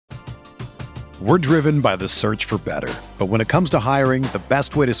We're driven by the search for better. But when it comes to hiring, the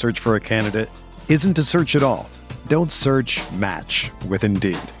best way to search for a candidate isn't to search at all. Don't search, match with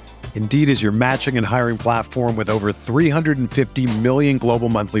Indeed. Indeed is your matching and hiring platform with over 350 million global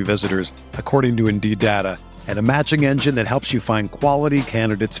monthly visitors, according to Indeed data, and a matching engine that helps you find quality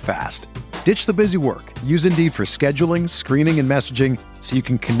candidates fast. Ditch the busy work. Use Indeed for scheduling, screening, and messaging so you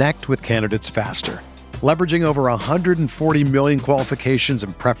can connect with candidates faster. Leveraging over 140 million qualifications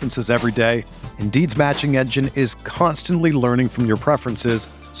and preferences every day, Indeed's matching engine is constantly learning from your preferences,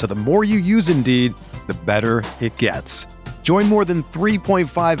 so the more you use Indeed, the better it gets. Join more than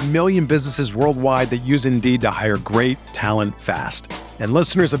 3.5 million businesses worldwide that use Indeed to hire great talent fast. And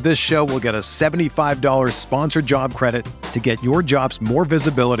listeners of this show will get a $75 sponsored job credit to get your jobs more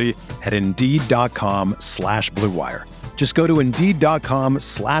visibility at Indeed.com/Blue Wire. Just go to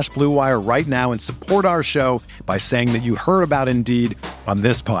Indeed.com/Blue Wire right now and support our show by saying that you heard about Indeed on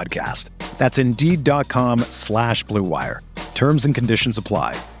this podcast. That's Indeed.com/Blue Wire. Terms and conditions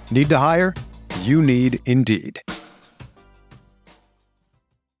apply. Need to hire? You need Indeed.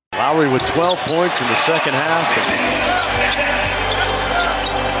 Lowry with 12 points in the second half.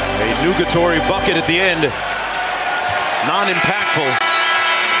 A nugatory bucket at the end. Non-impactful.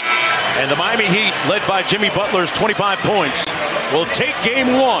 And the Miami Heat, led by Jimmy Butler's 25 points, will take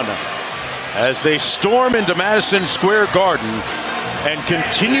game one as they storm into Madison Square Garden and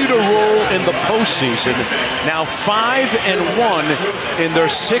continue to roll in the postseason. Now 5-1 in their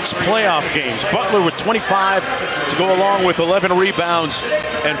 6 playoff games. Butler with 25 to go along with 11 rebounds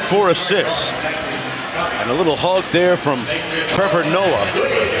and 4 assists. And a little hug there from Trevor Noah,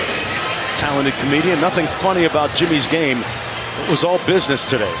 talented comedian. Nothing funny about Jimmy's game. It was all business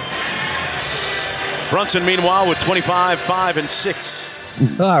today. Brunson, meanwhile, with 25, 5, and 6.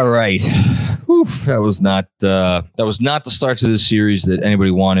 All right. Oof, that was not the start to this series that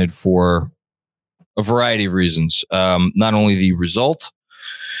anybody wanted for a variety of reasons. Not only the result,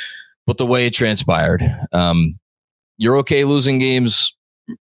 but the way it transpired. You're okay losing games.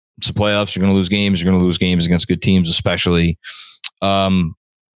 It's the playoffs. You're going to lose games. You're going to lose games against good teams, especially. Even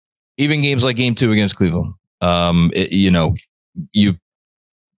games like Game 2 against Cleveland.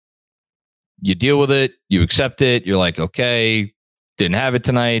 You deal with it. You accept it. You're like, okay, didn't have it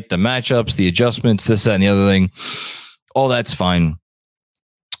tonight. The matchups, the adjustments, this, that, and the other thing. All that's fine.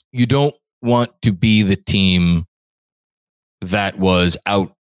 You don't want to be the team that was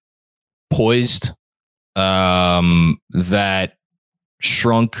out poised, that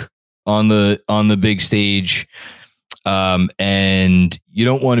shrunk on the big stage. And you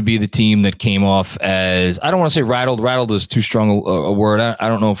don't want to be the team that came off as, I don't want to say rattled. Rattled is too strong a word. I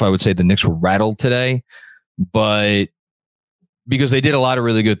don't know if I would say the Knicks were rattled today, but because they did a lot of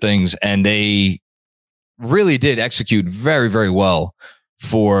really good things and they really did execute very, very well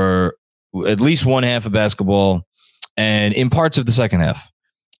for at least one half of basketball and in parts of the second half.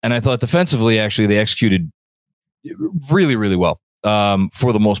 And I thought defensively, actually, they executed really, really well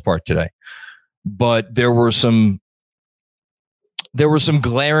for the most part today. But there were some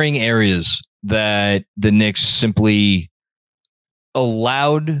glaring areas that the Knicks simply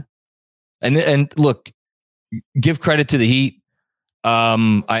allowed. And look, give credit to the Heat.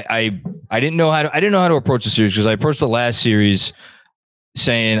 I didn't know how to approach the series because I approached the last series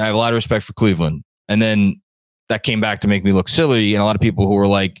saying I have a lot of respect for Cleveland, and then that came back to make me look silly. And a lot of people who were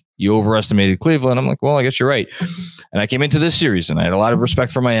like, "You overestimated Cleveland." I'm like, "Well, I guess you're right." And I came into this series and I had a lot of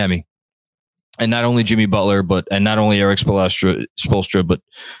respect for Miami. And not only Jimmy Butler, and not only Eric Spoelstra, but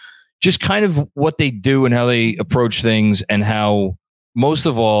just kind of what they do and how they approach things, and how, most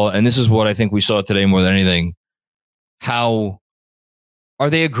of all, and this is what I think we saw today more than anything, how are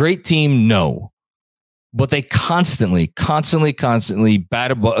they a great team? No. But they constantly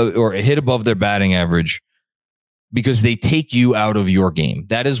bat above or hit above their batting average because they take you out of your game.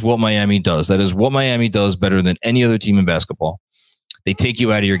 That is what Miami does. That is what Miami does better than any other team in basketball. They take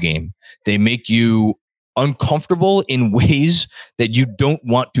you out of your game. They make you uncomfortable in ways that you don't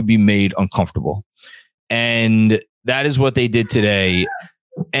want to be made uncomfortable. And that is what they did today.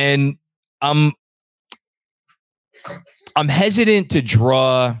 And I'm hesitant to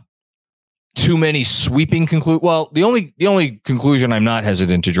draw too many sweeping conclusions. Well, the only conclusion I'm not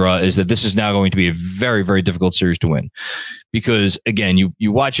hesitant to draw is that this is now going to be a very, very difficult series to win. Because again,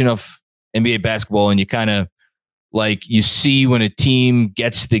 you watch enough NBA basketball and you kind of, like, you see when a team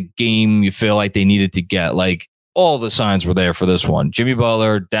gets the game you feel like they needed to get. Like, all the signs were there for this one. Jimmy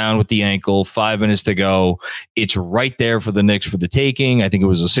Butler down with the ankle, 5 minutes to go. It's right there for the Knicks for the taking. I think it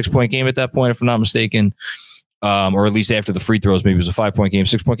was a 6-point game at that point, if I'm not mistaken. Or at least after the free throws, maybe it was a 5-point game,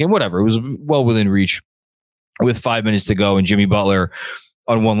 6-point game, whatever. It was well within reach with 5 minutes to go. And Jimmy Butler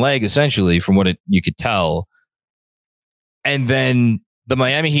on one leg, essentially, from what you could tell. And then the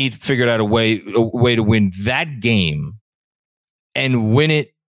Miami Heat figured out a way to win that game and win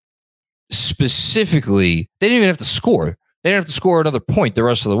it specifically. They didn't even have to score. They didn't have to score another point the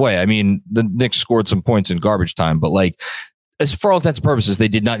rest of the way. I mean, the Knicks scored some points in garbage time, but like, as for all intents and purposes, they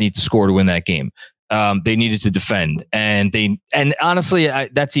did not need to score to win that game. They needed to defend, and honestly,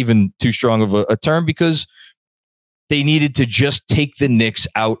 that's even too strong of a term, because they needed to just take the Knicks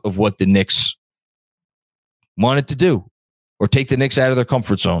out of what the Knicks wanted to do, or take the Knicks out of their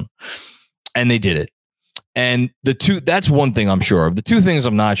comfort zone, and they did it. And that's one thing I'm sure of. The two things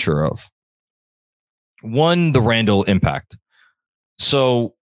I'm not sure of. One, the Randle impact.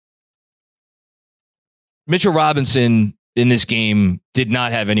 So Mitchell Robinson in this game did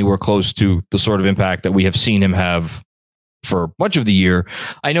not have anywhere close to the sort of impact that we have seen him have for much of the year.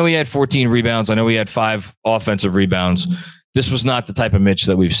 I know he had 14 rebounds. I know he had 5 offensive rebounds. This was not the type of Mitch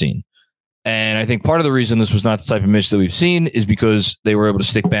that we've seen. And I think part of the reason this was not the type of Mitch that we've seen is because they were able to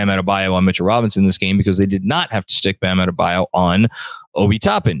stick Bam Adebayo on Mitchell Robinson in this game, because they did not have to stick Bam Adebayo on Obi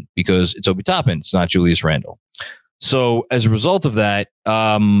Toppin, because it's Obi Toppin. It's not Julius Randle. So as a result of that,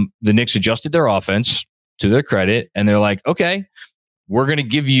 the Knicks adjusted their offense, to their credit, and they're like, okay, we're going to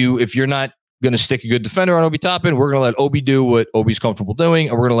give you, if you're not going to stick a good defender on Obi Toppin, we're going to let Obi do what Obi's comfortable doing,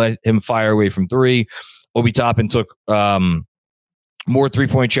 and we're going to let him fire away from 3. Obi Toppin took more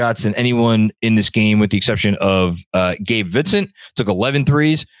 3-point shots than anyone in this game, with the exception of Gabe Vincent. Took 11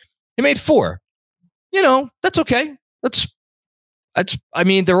 threes. He made 4. That's okay. That's I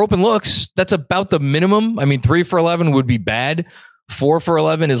mean, they're open looks. That's about the minimum. I mean, 3 for 11 would be bad. 4 for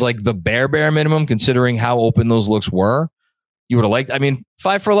 11 is like the bare minimum, considering how open those looks were. You would have liked,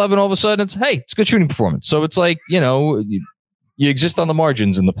 5 for 11, all of a sudden it's a good shooting performance. So it's like, you exist on the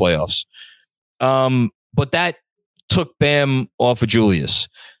margins in the playoffs. But that took Bam off of Julius,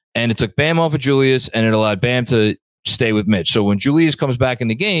 and it took Bam off of Julius, and it allowed Bam to stay with Mitch. So when Julius comes back in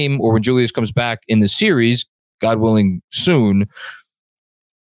the game, or when Julius comes back in the series, God willing soon,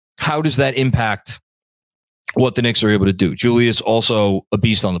 how does that impact what the Knicks are able to do? Julius also a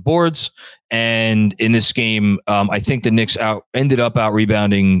beast on the boards, and in this game, I think the Knicks ended up out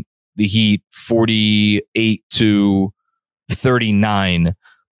rebounding the Heat 48-39,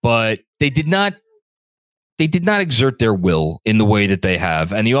 but they did not exert their will in the way that they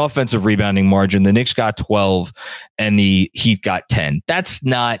have. And the offensive rebounding margin, the Knicks got 12 and the Heat got 10. That's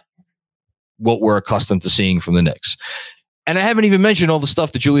not what we're accustomed to seeing from the Knicks. And I haven't even mentioned all the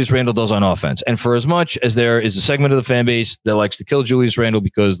stuff that Julius Randle does on offense. And for as much as there is a segment of the fan base that likes to kill Julius Randle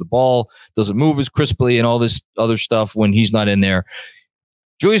because the ball doesn't move as crisply and all this other stuff when he's not in there,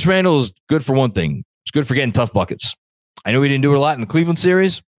 Julius Randle is good for one thing. It's good for getting tough buckets. I know he didn't do it a lot in the Cleveland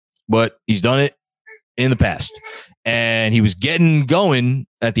series, but he's done it in the past. And he was getting going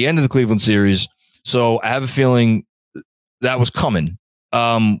at the end of the Cleveland series. So I have a feeling that was coming.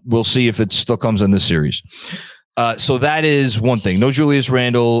 We'll see if it still comes in this series. So that is one thing. No Julius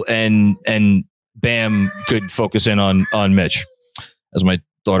Randle, and Bam could focus in on Mitch, as my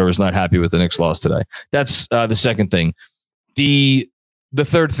daughter is not happy with the Knicks loss today. That's the second thing. The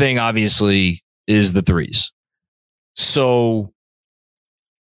third thing, obviously, is the threes. So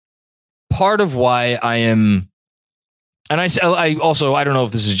part of why I am, and I also, I don't know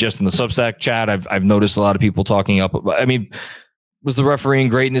if this is just in the Substack chat. I've noticed a lot of people talking up. I mean, was the refereeing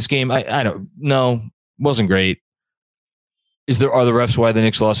great in this game? I don't know. Wasn't great. Are the refs why the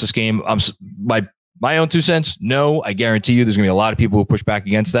Knicks lost this game? My own 2 cents. No, I guarantee you, there's gonna be a lot of people who push back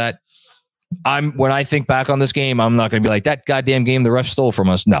against that. When I think back on this game, I'm not gonna be like, that goddamn game the refs stole from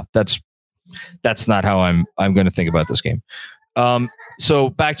us. No, that's not how I'm going to think about this game. So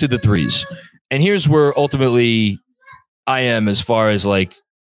back to the threes, and here's where ultimately I am as far as like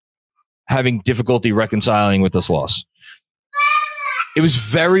having difficulty reconciling with this loss. It was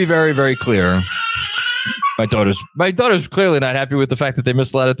very, very, very clear. My daughter's clearly not happy with the fact that they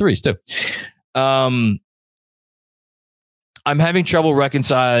missed a lot of threes too. I'm having trouble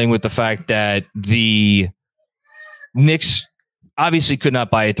reconciling with the fact that the Knicks obviously could not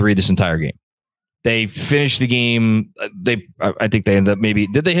buy a 3 this entire game. They finished the game. I think they ended up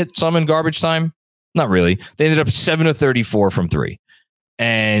did they hit some in garbage time? Not really. They ended up 7 of 34 from 3.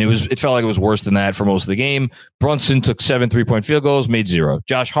 And it felt like it was worse than that for most of the game. Brunson took 7 3-point field goals, made 0.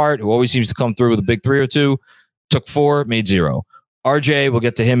 Josh Hart, who always seems to come through with a big 3 or 2, took 4, made 0. RJ, we'll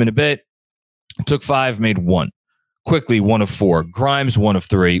get to him in a bit, took 5, made 1. Quickly, 1 of 4. Grimes, 1 of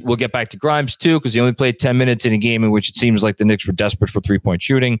 3. We'll get back to Grimes too, because he only played 10 minutes in a game in which it seems like the Knicks were desperate for 3-point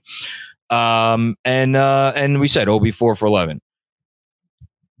shooting. And we said Obi 4 for 11.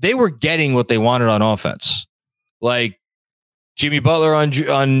 They were getting what they wanted on offense. Like, Jimmy Butler on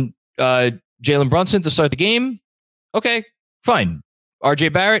Jalen Brunson to start the game. Okay, fine.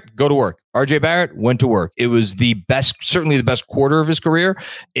 RJ Barrett, go to work. RJ Barrett went to work. It was certainly the best quarter of his career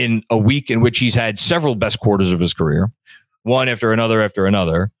in a week in which he's had several best quarters of his career, one after another after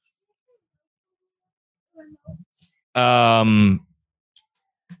another. And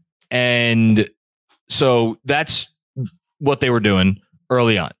so that's what they were doing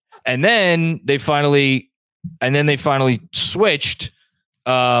early on. And then they finally switched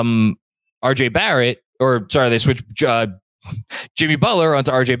RJ Barrett, they switched Jimmy Butler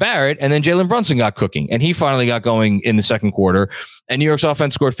onto RJ Barrett, and then Jalen Brunson got cooking, and he finally got going in the second quarter. And New York's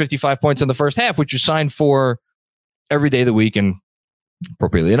offense scored 55 points in the first half, which is signed for every day of the week, and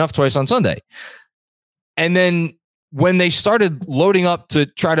appropriately enough, twice on Sunday. And then when they started loading up to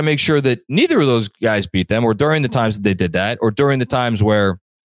try to make sure that neither of those guys beat them, or during the times that they did that, or during the times where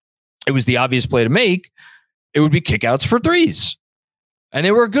it was the obvious play to make, it would be kickouts for threes. And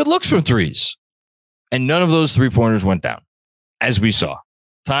they were good looks from threes. And none of those 3-pointers went down, as we saw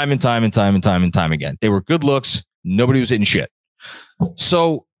time and time again. They were good looks. Nobody was hitting shit.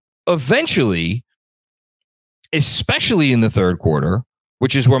 So eventually, especially in the third quarter,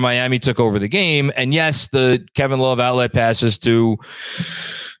 which is where Miami took over the game. And yes, the Kevin Love outlet passes to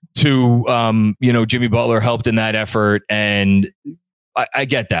Jimmy Butler helped in that effort. And I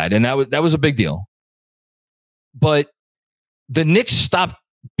get that. And that was a big deal. But the Knicks stopped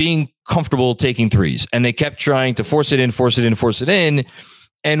being comfortable taking threes, and they kept trying to force it in.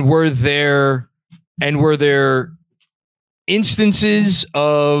 And were there instances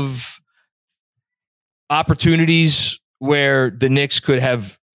of opportunities where the Knicks could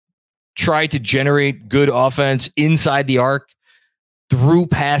have tried to generate good offense inside the arc through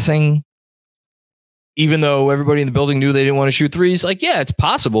passing, even though everybody in the building knew they didn't want to shoot threes? Like, yeah, it's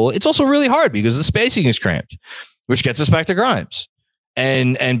possible. It's also really hard because the spacing is cramped, which gets us back to Grimes.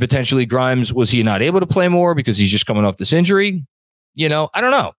 And potentially Grimes, was he not able to play more because he's just coming off this injury? I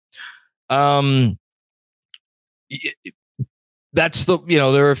don't know. That's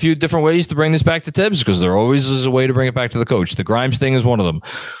there are a few different ways to bring this back to Tibbs, because there always is a way to bring it back to the coach. The Grimes thing is one of them.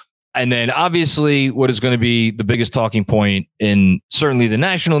 And then obviously what is going to be the biggest talking point in certainly the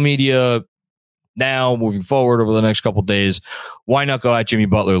national media now moving forward over the next couple of days, why not go at Jimmy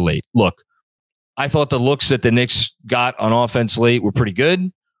Butler late? Look, I thought the looks that the Knicks got on offense late were pretty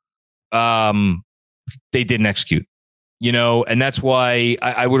good. They didn't execute, and that's why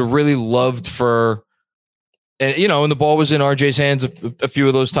I would have really loved for, and the ball was in RJ's hands a few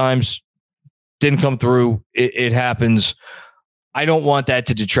of those times, didn't come through. It happens. I don't want that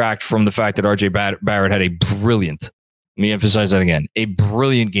to detract from the fact that RJ Barrett had a brilliant, let me emphasize that again, a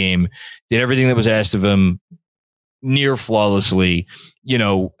brilliant game, did everything that was asked of him near flawlessly,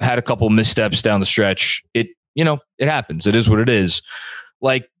 had a couple missteps down the stretch. It happens. It is what it is.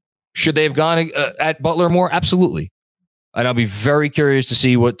 Like, should they have gone at Butler more? Absolutely. And I'll be very curious to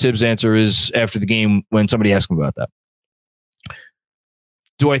see what Tibbs' answer is after the game when somebody asks him about that.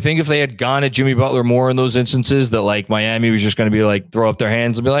 Do I think if they had gone at Jimmy Butler more in those instances that like Miami was just going to be like, throw up their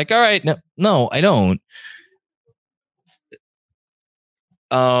hands and be like, all right, no, I don't.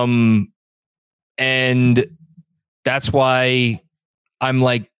 And that's why I'm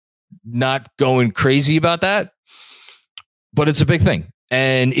like not going crazy about that, but it's a big thing.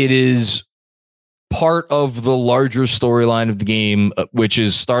 And it is part of the larger storyline of the game, which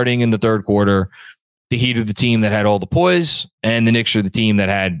is starting in the third quarter. The Heat are the team that had all the poise, and the Knicks are the team that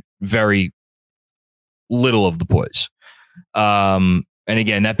had very little of the poise. And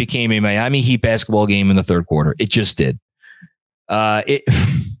again, that became a Miami Heat basketball game in the third quarter. It just did. It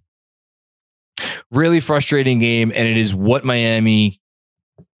really frustrating game, and it is what Miami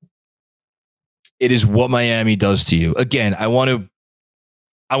does to you. Again, I want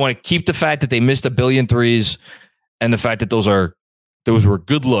to keep the fact that they missed 1 billion threes and the fact that those were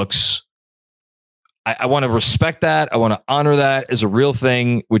good looks. I want to respect that. I want to honor that as a real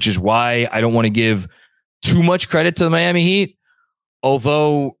thing, which is why I don't want to give too much credit to the Miami Heat.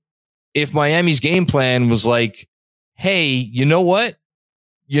 Although if Miami's game plan was like, hey, you know what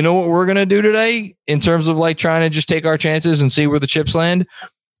we're going to do today in terms of like trying to just take our chances and see where the chips land?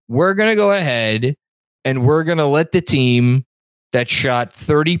 We're going to go ahead and we're going to let the team that shot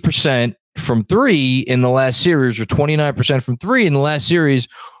 30% from three in the last series, or 29% from three in the last series,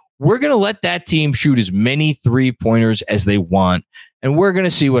 we're going to let that team shoot as many 3-pointers as they want, and we're going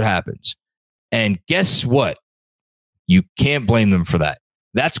to see what happens. And guess what? You can't blame them for that.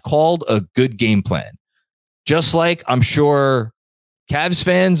 That's called a good game plan. Just like I'm sure Cavs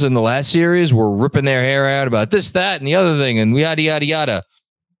fans in the last series were ripping their hair out about this, that, and the other thing, and yada, yada, yada.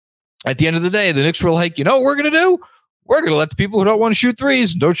 At the end of the day, the Knicks were like, you know what we're going to do? we're going to let the people who don't want to shoot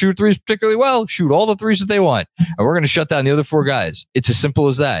threes, don't shoot threes particularly well, shoot all the threes that they want. And we're going to shut down the other 4 guys. It's as simple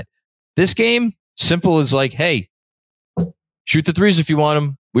as that. This game, simple as like, hey, shoot the threes if you want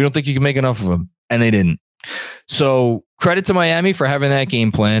them. We don't think you can make enough of them. And they didn't. So credit to Miami for having that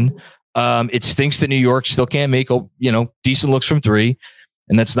game plan. It stinks that New York still can't make, decent looks from 3.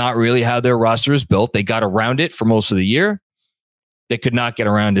 And that's not really how their roster is built. They got around it for most of the year. They could not get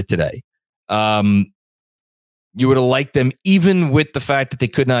around it today. You would have liked them, even with the fact that they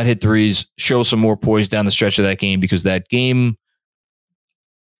could not hit threes, show some more poise down the stretch of that game, because that game,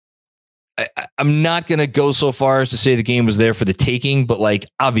 I'm not going to go so far as to say the game was there for the taking, but like,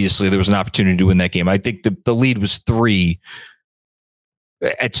 obviously there was an opportunity to win that game. I think the lead was 3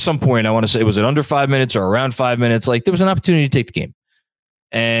 at some point. I want to say, was it under 5 minutes or around 5 minutes? Like, there was an opportunity to take the game,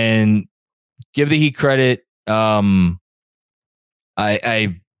 and give the Heat credit. I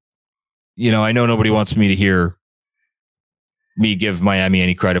know nobody wants me to hear me give Miami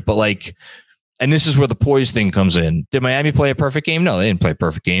any credit, but like, and this is where the poise thing comes in. Did Miami play a perfect game? No, they didn't play a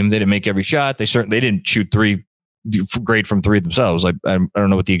perfect game. They didn't make every shot. They didn't shoot 3 great from 3 themselves. Like, I don't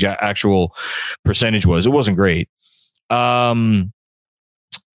know what the actual percentage was. It wasn't great. But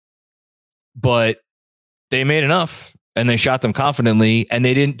they made enough, and they shot them confidently, and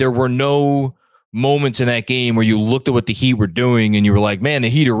there were no moments in that game where you looked at what the Heat were doing and you were like, man, the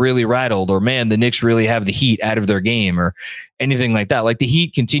Heat are really rattled, or man, the Knicks really have the Heat out of their game, or anything like that. Like, the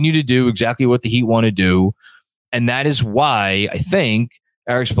Heat continue to do exactly what the Heat want to do. And that is why I think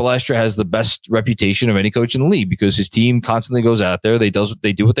Eric Spoelstra has the best reputation of any coach in the league, because his team constantly goes out there. They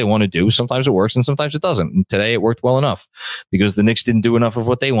do what they want to do. Sometimes it works and sometimes it doesn't. And today it worked well enough because the Knicks didn't do enough of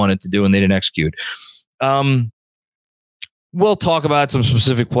what they wanted to do and they didn't execute. We'll talk about some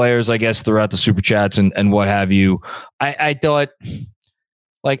specific players, I guess, throughout the super chats and what have you. I thought,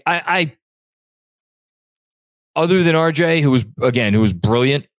 like, I other than RJ, who was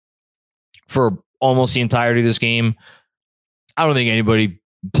brilliant for almost the entirety of this game, I don't think anybody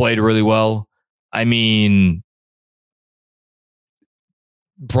played really well. I mean,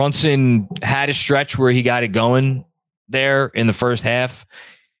 Brunson had a stretch where he got it going there in the first half.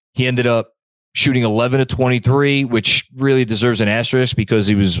 He ended up shooting 11 of 23, which really deserves an asterisk because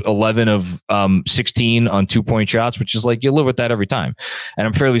he was 11 of 16 on 2-point shots, which is like, you live with that every time. And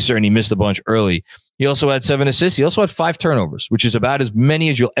I'm fairly certain he missed a bunch early. He also had 7 assists. He also had 5 turnovers, which is about as many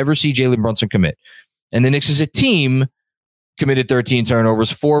as you'll ever see Jalen Brunson commit. And the Knicks as a team committed 13 turnovers,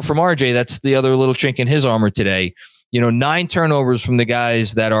 4 from RJ. That's the other little chink in his armor today. 9 turnovers from the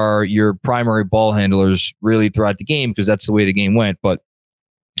guys that are your primary ball handlers really throughout the game, because that's the way the game went. But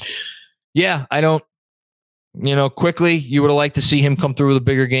yeah, I don't, quickly, you would have liked to see him come through with a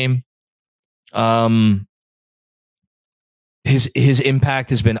bigger game. His impact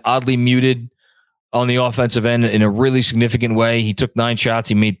has been oddly muted on the offensive end in a really significant way. He took 9 shots.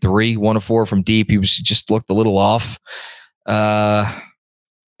 He made 3, 1 of 4 from deep. He just looked a little off. And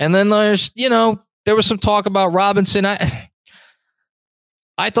then there's, there was some talk about Robinson.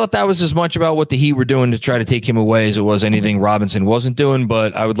 I thought that was as much about what the Heat were doing to try to take him away as it was anything Robinson wasn't doing,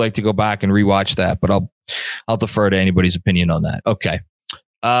 but I would like to go back and rewatch that, but I'll defer to anybody's opinion on that. Okay.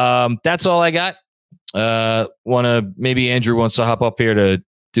 That's all I got. Maybe Andrew wants to hop up here to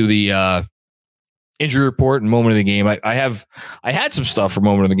do the injury report and moment of the game. I had some stuff for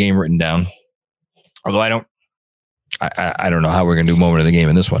moment of the game written down, although I don't know how we're going to do moment of the game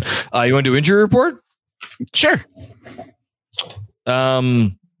in this one. You want to do injury report? Sure.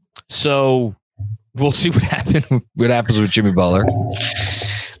 So we'll see what happens with Jimmy Butler.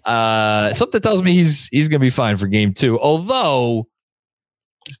 Something tells me he's going to be fine for game 2. Although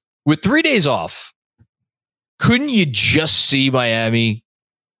with 3 days off, couldn't you just see Miami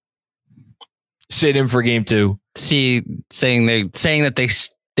sit in for game 2? Saying that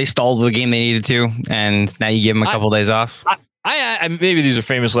they stalled the game they needed to, and now you give them a couple days off. I maybe these are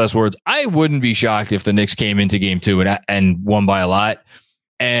famous last words. I wouldn't be shocked if the Knicks came into game 2 and won by a lot.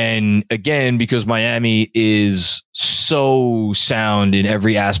 And again, because Miami is so sound in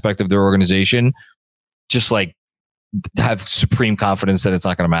every aspect of their organization, just like have supreme confidence that it's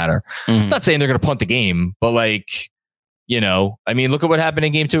not going to matter. Mm-hmm. I'm not saying they're going to punt the game, but look at what happened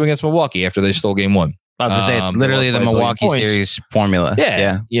in game 2 against Milwaukee after they stole game 1. About to say, it's literally the Milwaukee series formula.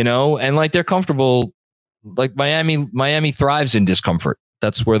 Yeah. And they're comfortable. Like Miami thrives in discomfort.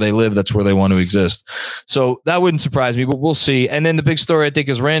 That's where they live. That's where they want to exist. So that wouldn't surprise me, but we'll see. And then the big story, I think,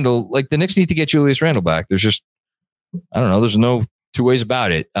 is Randle. Like, the Knicks need to get Julius Randle back. There's just, I don't know. There's no two ways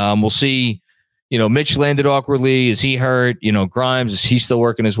about it. We'll see. Mitch landed awkwardly. Is he hurt? Grimes, is he still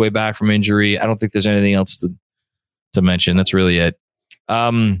working his way back from injury? I don't think there's anything else to mention. That's really it.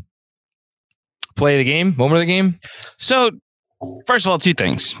 Play of the game, moment of the game. So, first of all, two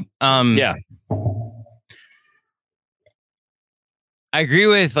things. Yeah. I agree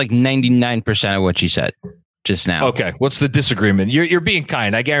with like 99% of what you said just now. Okay. What's the disagreement? You're being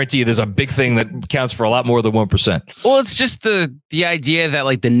kind. I guarantee you there's a big thing that counts for a lot more than 1%. Well, it's just the idea that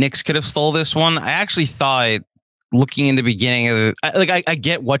like the Knicks could have stole this one. I actually thought, looking in the beginning of the, I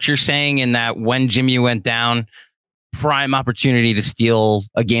get what you're saying in that when Jimmy went down, prime opportunity to steal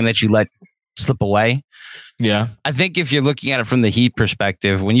a game that you let slip away. Yeah. I think if you're looking at it from the Heat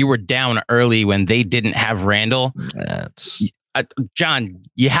perspective, when you were down early, when they didn't have Randall, John,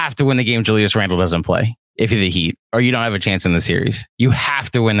 you have to win the game Julius Randle doesn't play if you're the Heat, or you don't have a chance in the series. You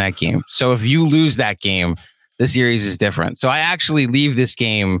have to win that game. So if you lose that game, the series is different. So I actually leave this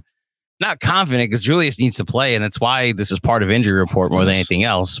game not confident because Julius needs to play, and that's why this is part of injury report more than anything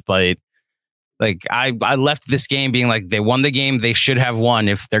else. But like I left this game being like, they won the game they should have won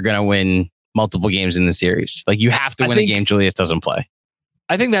if they're going to win multiple games in the series. Like, you have to win a game Julius doesn't play.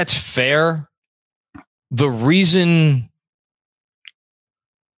 I think that's fair. The reason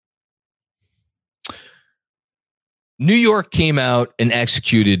New York came out and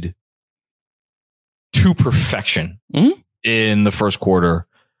executed to perfection in the first quarter.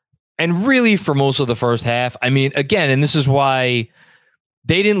 And really for most of the first half. I mean, again, and this is why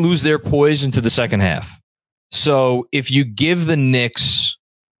they didn't lose their poise into the second half. So if you give the Knicks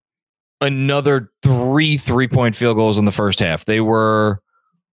another 3-point field goals in the first half, they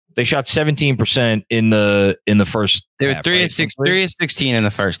shot 17% in the first. They were half, 3 of 16 in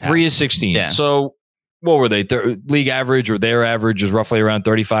the first half. 3 of 16. Yeah. So what were they? League average or their average is roughly around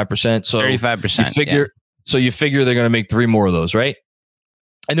 35%. So 35%. So you figure they're going to make 3 more of those, right?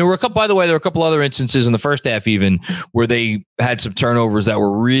 And there were a couple other instances in the first half even where they had some turnovers that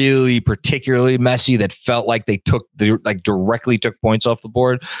were really particularly messy that felt like they directly took points off the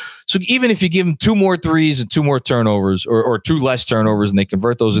board. So even if you give them 2 more threes and 2 more turnovers or 2 less turnovers and they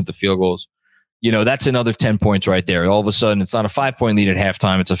convert those into field goals, that's another 10 points right there. All of a sudden, it's not a 5-point lead at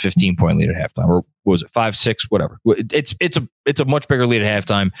halftime. It's a 15-point lead at halftime. Or what was it, 5, 6, whatever. It's a much bigger lead at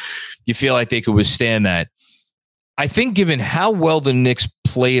halftime. You feel like they could withstand that. I think given how well the Knicks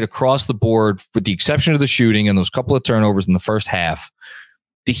played across the board, with the exception of the shooting and those couple of turnovers in the first half,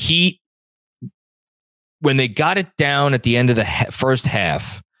 the Heat, when they got it down at the end of the first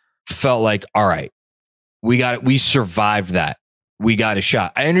half, felt like, all right, we got it. We survived that. We got a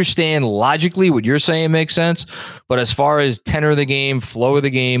shot. I understand logically what you're saying makes sense, but as far as tenor of the game, flow of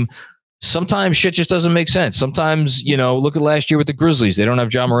the game, sometimes shit just doesn't make sense. Sometimes, look at last year with the Grizzlies. They don't have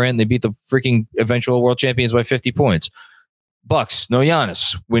John Morant. And they beat the freaking eventual world champions by 50 points. Bucks, no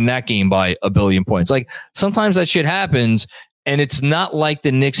Giannis, win that game by 1 billion points. Like, sometimes that shit happens, and it's not like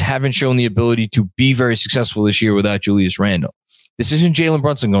the Knicks haven't shown the ability to be very successful this year without Julius Randle. This isn't Jalen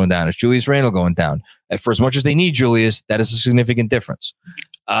Brunson going down. It's Julius Randle going down. And for as much as they need Julius, that is a significant difference.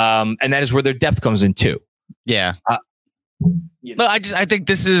 And that is where their depth comes in too. Yeah. But I think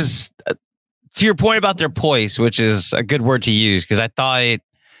this is to your point about their poise, which is a good word to use, because I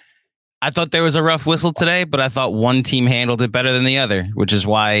thought there was a rough whistle today, but I thought one team handled it better than the other, which is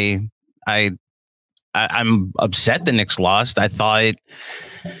why I'm upset the Knicks lost. I thought,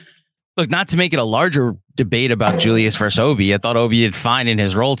 look, not to make it a larger debate about Julius versus Obi, I thought Obi did fine in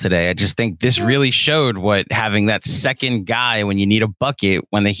his role today. I just think this really showed what having that second guy when you need a bucket,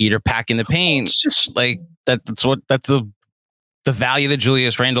 when the Heat are packing the paint, it's just like that's the value that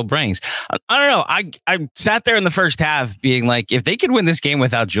Julius Randle brings. I don't know. I sat there in the first half being like, if they could win this game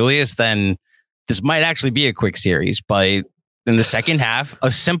without Julius, then this might actually be a quick series. But in the second half,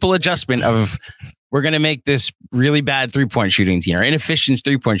 a simple adjustment of, we're going to make this really bad 3-point shooting team or inefficient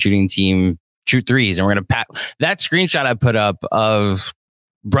 3-point shooting team shoot threes. And we're going to pack that screenshot I put up of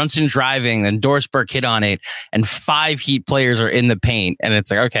Brunson driving and Doris Burke hit on it and 5 Heat players are in the paint. And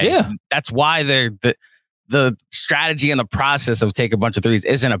it's like, okay, that's why the strategy and the process of take a bunch of threes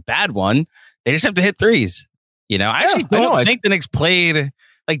isn't a bad one. They just have to hit threes. I actually don't think the Knicks played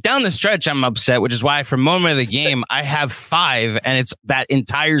like down the stretch. I'm upset, which is why for moment of the game, I have 5 and it's that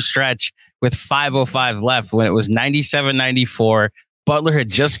entire stretch with 5:05 left when it was 97-94. Butler had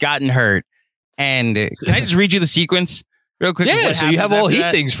just gotten hurt. And can I just read you the sequence real quick? Yeah, so you have all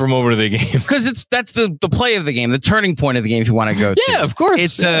Heat things for moment of the game. Because that's the play of the game, the turning point of the game if you want to go to. Yeah, of course.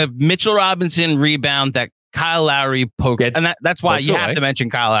 It's a Mitchell Robinson rebound that Kyle Lowry poked. And that's why you have to mention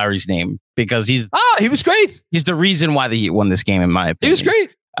Kyle Lowry's name, because he was great. He's the reason why the Heat won this game, in my opinion. He was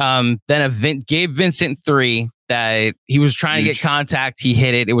great. Then Gabe Vincent 3 that he was trying to get contact. He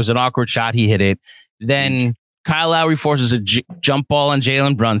hit it. It was an awkward shot. He hit it. Then Kyle Lowry forces a jump ball on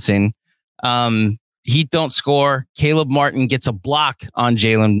Jalen Brunson. Heat don't score. Caleb Martin gets a block on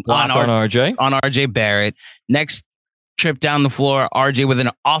Jalen on RJ Barrett. Next trip down the floor, RJ with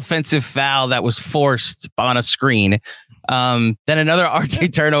an offensive foul that was forced on a screen. Then another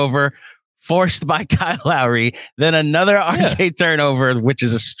RJ turnover forced by Kyle Lowry. Then another RJ turnover, which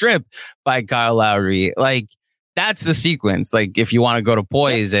is a strip by Kyle Lowry. Like, that's the sequence. Like, if you want to go to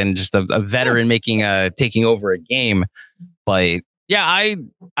poise and just a veteran taking over a game. But yeah,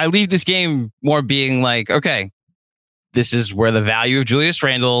 I leave this game more being like, okay, this is where the value of Julius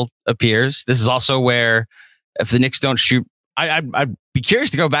Randle appears. This is also where, if the Knicks don't shoot, I'd be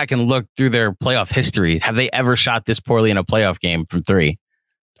curious to go back and look through their playoff history. Have they ever shot this poorly in a playoff game from three?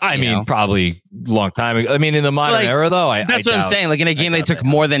 I mean, probably a long time ago. I mean, in the modern era, though, that's what I'm saying. Like, in a game, they took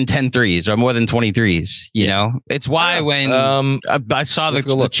more than 10 threes or more than 20 threes. You know, it's why when I saw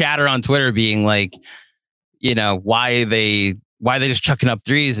the chatter on Twitter being like, you know, why they just chucking up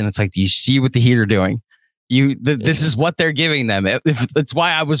threes, and it's like, do you see what the Heat are doing? This is what they're giving them. It's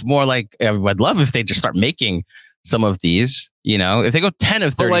why I was more like, I'd love if they just start making some of these. You know, if they go 10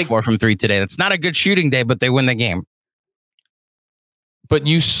 of 34 from three today, that's not a good shooting day, but they win the game. But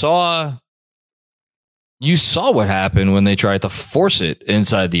you saw what happened when they tried to force it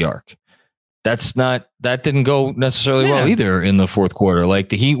inside the arc. That didn't go necessarily well either in the fourth quarter. Like,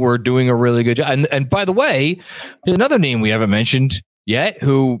 the Heat were doing a really good job. And by the way, there's another name we haven't mentioned yet,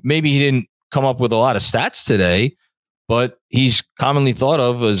 who maybe he didn't come up with a lot of stats today, but he's commonly thought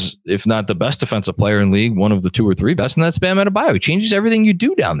of as, if not the best defensive player in the league, one of the 2 or 3 best, and that's Bam Adebayo. He changes everything you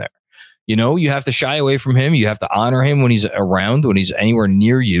do down there. You know, you have to shy away from him. You have to honor him when he's around, when he's anywhere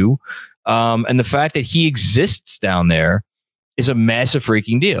near you. And the fact that he exists down there is a massive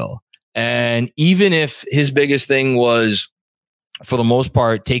freaking deal. And even if his biggest thing was, for the most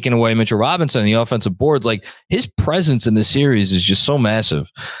part, taking away Mitchell Robinson and the offensive boards, like, his presence in the series is just so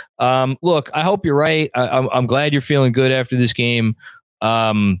massive. Look, I hope you're right. I'm glad you're feeling good after this game.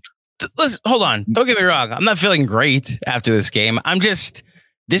 Listen, hold on. Don't get me wrong. I'm not feeling great after this game.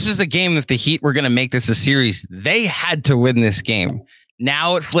 This is a game. If the Heat were going to make this a series, they had to win this game.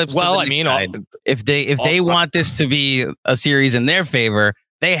 Now it flips. Well, I mean, if they want this to be a series in their favor,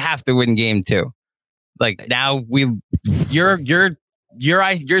 they have to win game 2. Like, now your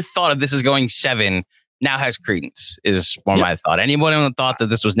thought of this is going 7 now has credence, is more my thought. Anyone who thought that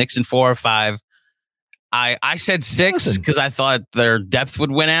this was Knicks in 4 or 5, I said 6 because I thought their depth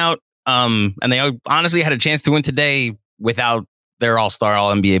would win out. And they honestly had a chance to win today without their all-star,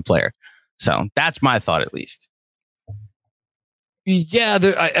 all-NBA player. So that's my thought, at least. Yeah,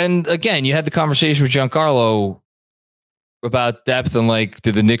 and again, you had the conversation with Giancarlo about depth and, like,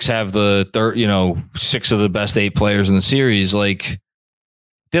 did the Knicks have the 6 of the best 8 players in the series? Like,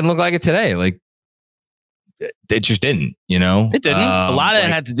 didn't look like it today. Like, it just didn't. You know, it didn't. A lot of it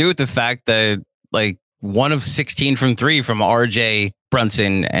had to do with the fact that, like, 1 of 16 from 3 from RJ,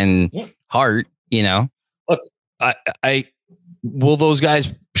 Brunson, and Hart. You know, look, will those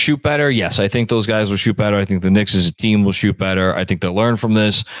guys shoot better? Yes, I think those guys will shoot better. I think the Knicks as a team will shoot better. I think they'll learn from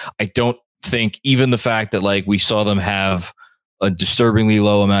this. I don't think even the fact that, like, we saw them have a disturbingly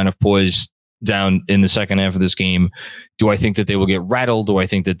low amount of poise down in the second half of this game, do I think that they will get rattled? Do I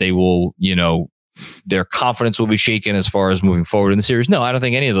think that they will, their confidence will be shaken as far as moving forward in the series? No, I don't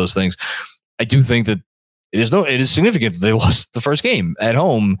think any of those things. I do think that it is significant that they lost the first game at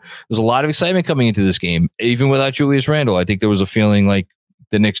home. There's a lot of excitement coming into this game, even without Julius Randle. I think there was a feeling like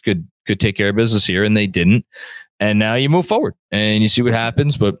the Knicks could take care of business here, and they didn't. And now you move forward and you see what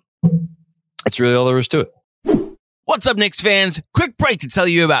happens, but that's really all there is to it. What's up, Knicks fans? Quick break to tell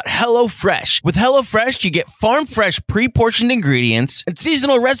you about HelloFresh. With HelloFresh, you get farm-fresh, pre-portioned ingredients and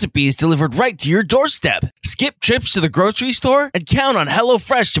seasonal recipes delivered right to your doorstep. Skip trips to the grocery store and count on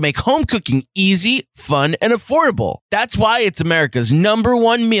HelloFresh to make home cooking easy, fun, and affordable. That's why it's America's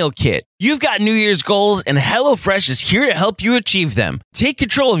 #1 meal kit. You've got New Year's goals, and HelloFresh is here to help you achieve them. Take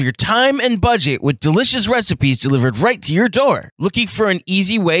control of your time and budget with delicious recipes delivered right to your door. Looking for an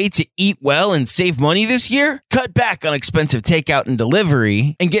easy way to eat well and save money this year? Cut back on expensive takeout and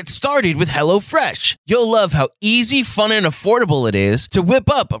delivery and get started with HelloFresh. You'll love how easy, fun, and affordable it is to whip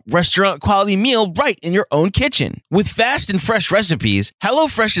up a restaurant-quality meal right in your own kitchen. With fast and fresh recipes,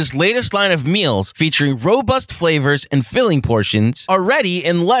 HelloFresh's latest line of meals featuring robust flavors and filling portions are ready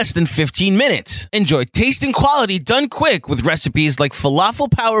in less than 15 15 minutes. Enjoy taste and quality done quick with recipes like falafel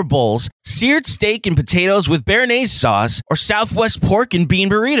power bowls, seared steak and potatoes with béarnaise sauce, or Southwest pork and bean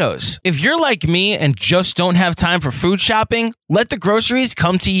burritos. If you're like me and just don't have time for food shopping, let the groceries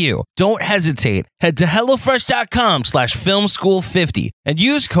come to you. Don't hesitate. Head to HelloFresh.com/FilmSchool50 and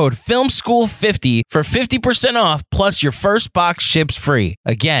use code FilmSchool50 for 50% off plus your first box ships free.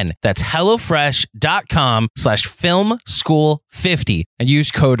 Again, that's HelloFresh.com/FilmSchool50 and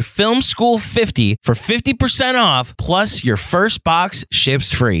use code FilmSchool50 for 50% off plus your first box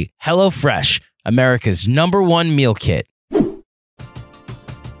ships free. HelloFresh, America's #1 meal kit.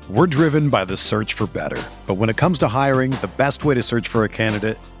 We're driven by the search for better. But when it comes to hiring, the best way to search for a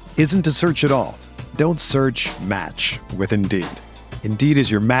candidate isn't to search at all. Don't search, match with Indeed. Indeed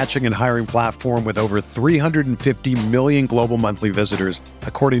is your matching and hiring platform with over 350 million global monthly visitors,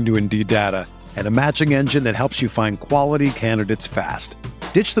 according to Indeed data, and a matching engine that helps you find quality candidates fast.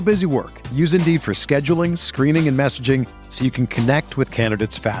 Ditch the busy work. Use Indeed for scheduling, screening, and messaging so you can connect with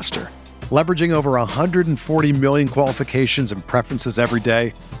candidates faster. Leveraging over 140 million qualifications and preferences every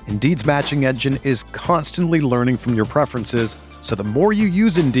day, Indeed's matching engine is constantly learning from your preferences, so the more you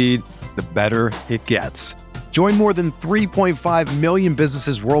use Indeed, the better it gets. Join more than 3.5 million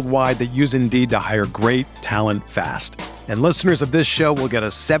businesses worldwide that use Indeed to hire great talent fast. And listeners of this show will get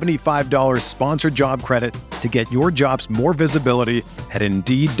a $75 sponsored job credit to get your jobs more visibility at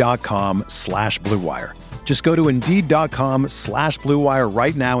Indeed.com/Blue Wire. Just go to Indeed.com/Blue Wire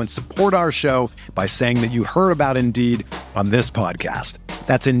right now and support our show by saying that you heard about Indeed on this podcast.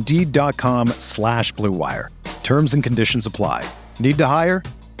 That's Indeed.com/Blue Wire. Terms and conditions apply. Need to hire?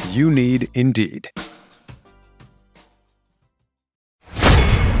 You need Indeed.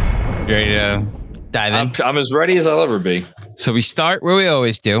 You ready to dive in? I'm as ready as I'll ever be. So we start where we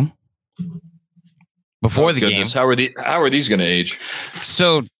always do. Before the game. How are these going to age?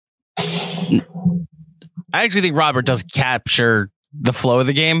 So I actually think Robert does capture the flow of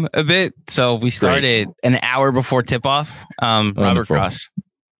the game a bit. So we started an hour before tip-off. Robert Cross.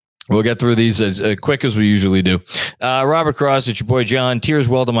 We'll get through these as quick as we usually do. Robert Cross, it's your boy John. Tears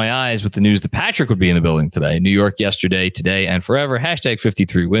welled to my eyes with the news that Patrick would be in the building today. New York yesterday, today, and forever. Hashtag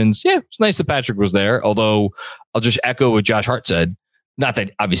 53 wins. Yeah, it's nice that Patrick was there. Although I'll just echo what Josh Hart said. Not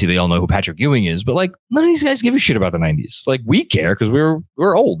that obviously they all know who Patrick Ewing is, but like none of these guys give a shit about the 90s. Like we care because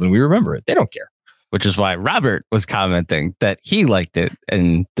we're old and we remember it. They don't care. Which is why Robert was commenting that he liked it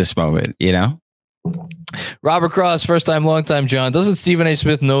in this moment, you know? Robert Cross, first time, long time, John. Doesn't Stephen A.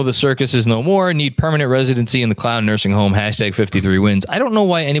 Smith know the circus is no more? Need permanent residency in the clown nursing home. Hashtag 53 wins. I don't know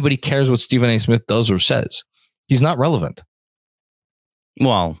why anybody cares what Stephen A. Smith does or says. He's not relevant.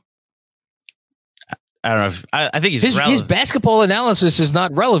 Well, I don't know. I think his basketball analysis is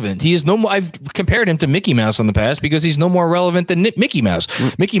not relevant. He is no more. I've compared him to Mickey Mouse in the past because he's no more relevant than Mickey Mouse.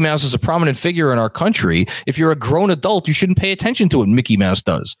 Mickey Mouse is a prominent figure in our country. If you're a grown adult, you shouldn't pay attention to what Mickey Mouse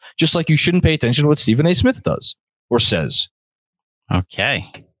does, just like you shouldn't pay attention to what Stephen A. Smith does or says. Okay.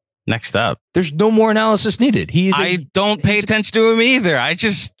 Next up. There's no more analysis needed. I don't pay attention to him either.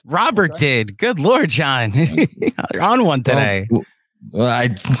 Robert did. Good Lord, John. You're on one today.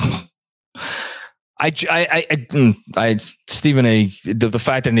 Stephen A. The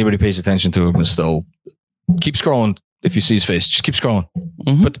fact that anybody pays attention to him is still keep scrolling. If you see his face, just keep scrolling.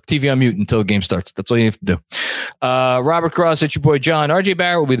 Mm-hmm. Put the TV on mute until the game starts. That's all you have to do. Robert Cross, it's your boy John. RJ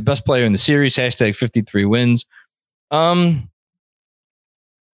Barrett will be the best player in the series. Hashtag 53 wins. The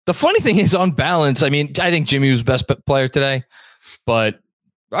funny thing is, on balance, I mean, I think Jimmy was the best player today, but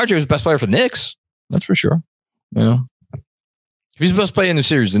RJ was the best player for the Knicks. That's for sure. You know. If he's the best player in the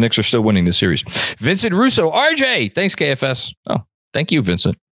series, the Knicks are still winning the series. Vincent Russo, RJ. Thanks, KFS. Oh, thank you,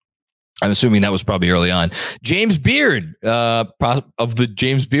 Vincent. I'm assuming that was probably early on. James Beard, of the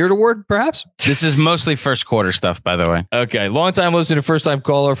James Beard Award, perhaps? This is mostly first quarter stuff, by the way. Okay. Long-time listener, first-time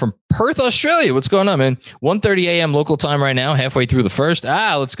caller from Perth, Australia. What's going on, man? 1:30 a.m. local time right now, halfway through the first.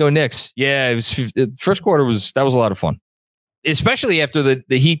 Let's go Knicks. Yeah, first quarter was a lot of fun, especially after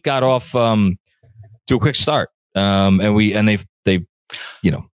the Heat got off to a quick start.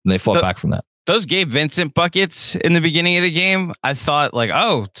 They fought back from that. Those Gabe Vincent buckets in the beginning of the game, I thought like,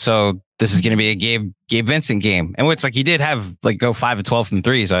 oh, so this is going to be a Gabe Vincent game. And which like he did have like go 5 of 12 from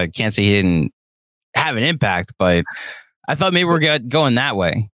three. So I can't say he didn't have an impact, but I thought maybe we're going that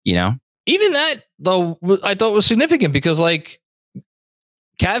way, you know? Even that though, I thought was significant because like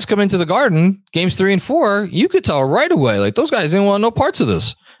Cavs come into the Garden, games 3 and 4, you could tell right away, like those guys didn't want no parts of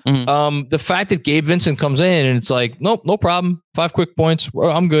this. Mm-hmm. The fact that Gabe Vincent comes in and it's like, nope, no problem. 5 quick points.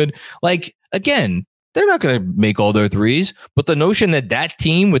 I'm good. Like, again, they're not going to make all their threes, but the notion that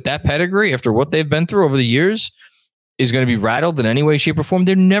team with that pedigree, after what they've been through over the years, is going to be rattled in any way, shape, or form.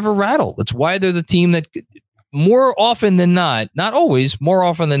 They're never rattled. That's why they're the team that more often than not always, more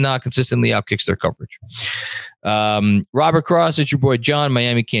often than not, consistently outkicks their coverage. Robert Cross, it's your boy John.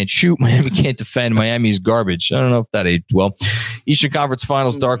 Miami can't shoot. Miami can't defend. Miami's garbage. I don't know if that aged well. Eastern Conference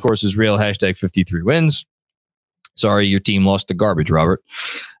Finals, dark horse is real. Hashtag 53 wins. Sorry, your team lost to garbage, Robert.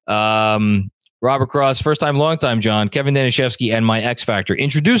 Robert Cross, first time, long time, John. Kevin Danishevsky and my X Factor.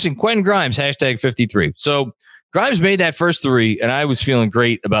 Introducing Quentin Grimes, hashtag 53. So Grimes made that first three, and I was feeling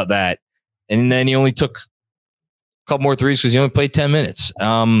great about that. And then he only took a couple more threes because he only played 10 minutes.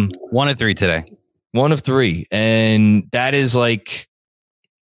 1 of 3 today. 1 of 3. And that is like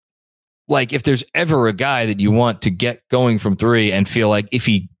if there's ever a guy that you want to get going from 3 and feel like if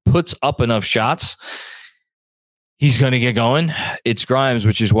he puts up enough shots, he's going to get going, it's Grimes,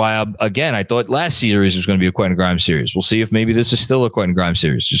 which is why, I thought last series was going to be a Quentin Grimes series. We'll see if maybe this is still a Quentin Grimes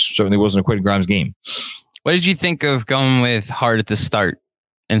series. Just certainly wasn't a Quentin Grimes game. What did you think of going with Hart at the start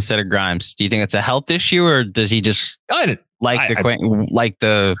instead of Grimes? Do you think it's a health issue, or does he just like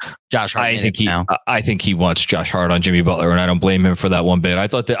the Josh Hart? I think he wants Josh Hart on Jimmy Butler, and I don't blame him for that one bit. I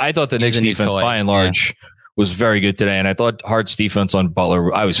thought the Knicks defense by and large was very good today, and I thought Hart's defense on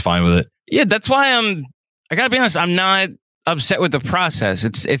Butler, I was fine with it. Yeah, that's why I gotta be honest, I'm not upset with the process.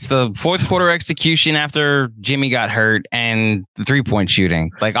 It's the fourth quarter execution after Jimmy got hurt and the 3-point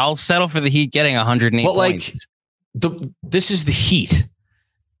shooting. Like, I'll settle for the Heat getting 108 points. This is the Heat.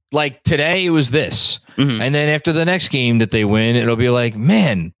 Like, today it was this. Mm-hmm. And then after the next game that they win, it'll be like,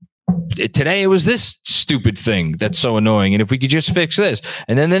 man, today it was this stupid thing that's so annoying. And if we could just fix this,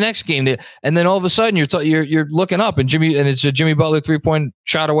 and then the next game, and then all of a sudden you're looking up and it's a Jimmy Butler 3-point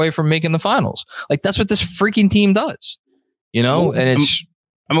shot away from making the finals. Like, that's what this freaking team does, you know. Well, and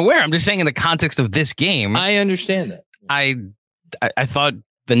I'm aware. I'm just saying in the context of this game, I understand that. I thought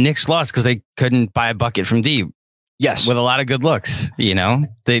the Knicks lost because they couldn't buy a bucket from deep. Yes, with a lot of good looks. You know,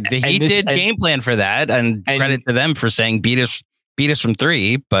 the Heat did game plan for that, and credit to them for saying beat us from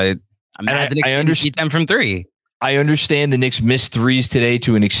 3, but I'm mad the Knicks didn't beat them from 3. I understand the Knicks missed threes today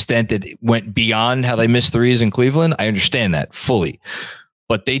to an extent that it went beyond how they missed threes in Cleveland. I understand that fully.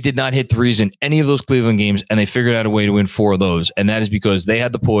 But they did not hit threes in any of those Cleveland games, and they figured out a way to win 4 of those. And that is because they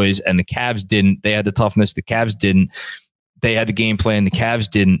had the poise, and the Cavs didn't. They had the toughness. The Cavs didn't. They had the game plan. The Cavs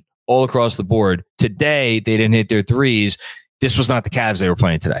didn't. All across the board. Today, they didn't hit their threes. This was not the Cavs they were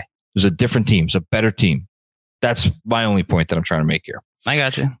playing today. It was a different team. It's a better team. That's my only point that I'm trying to make here. I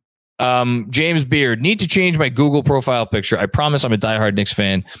got you. James Beard, need to change my Google profile picture. I promise I'm a diehard Knicks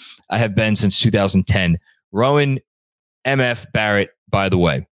fan. I have been since 2010. Rowan MF Barrett, by the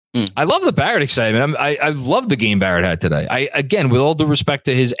way. I love the Barrett excitement. I love the game Barrett had today. Again, with all due respect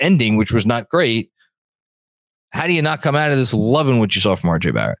to his ending, which was not great, how do you not come out of this loving what you saw from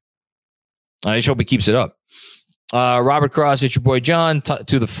RJ Barrett? I just hope he keeps it up. Robert Cross, it's your boy John.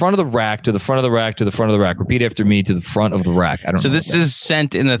 To the front of the rack, to the front of the rack, to the front of the rack. Repeat after me, to the front of the rack. I don't know. So this is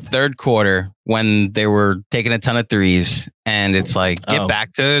sent in the third quarter when they were taking a ton of threes, and it's like, get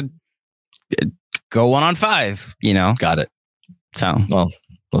back to go 1-on-5, you know? Got it. So, well,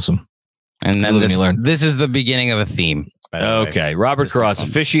 listen. And then this is the beginning of a theme. Okay. Robert Cross,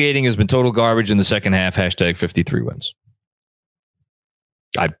 officiating has been total garbage in the second half. Hashtag 53 wins.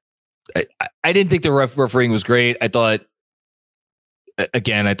 I didn't think the refereeing was great. I thought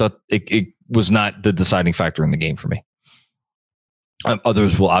it was not the deciding factor in the game for me.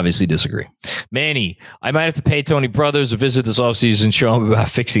 Others will obviously disagree. Manny, I might have to pay Tony Brothers a visit this offseason, show him about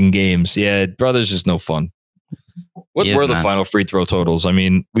fixing games. Yeah, Brothers is no fun. What were the final free throw totals? I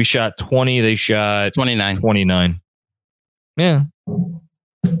mean, we shot 20. They shot 29. Yeah.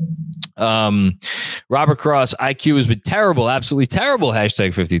 Robert Cross, IQ has been terrible, absolutely terrible.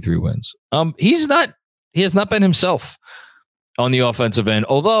 Hashtag 53 wins. He has not been himself on the offensive end,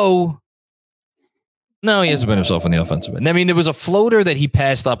 although no, he hasn't been himself on the offensive end. I mean, there was a floater that he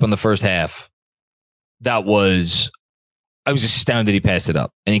passed up in the first half. I was astounded he passed it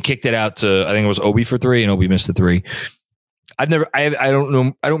up, and he kicked it out to, I think it was Obi for 3, and Obi missed the 3. I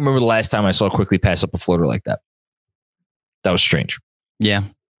don't remember the last time I saw quickly pass up a floater like that. That was strange. Yeah.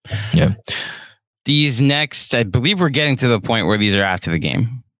 These next, I believe we're getting to the point where these are after the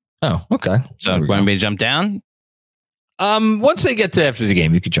game. Oh, okay. So want me to jump down? Once they get to after the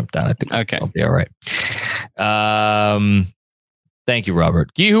game, you could jump down. I think okay. I'll be all right. Thank you,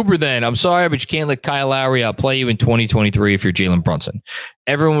 Robert. Guy Hooper, then. I'm sorry, but you can't let Kyle Lowry outplay you in 2023 if you're Jalen Brunson.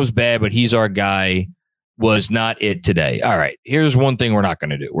 Everyone was bad, but he's our guy. Was not it today. All right. Here's one thing we're not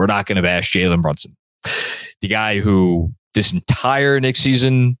going to do. We're not going to bash Jalen Brunson. The guy who this entire Knicks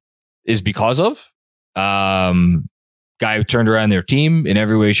season is because of. Guy who turned around their team in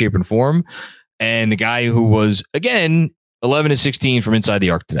every way, shape, and form. and the guy who was, again, 11-16 from inside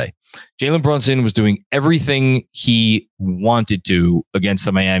the arc today. Jalen Brunson was doing everything he wanted to against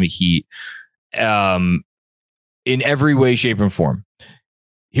the Miami Heat in every way, shape, and form.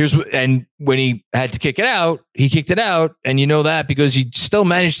 And when he had to kick it out, he kicked it out. And you know that because he still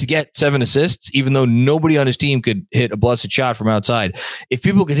managed to get 7 assists, even though nobody on his team could hit a blessed shot from outside. If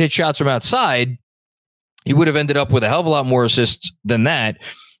people could hit shots from outside, he would have ended up with a hell of a lot more assists than that.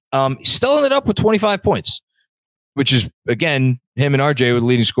 He still ended up with 25 points, which is, again, him and RJ were the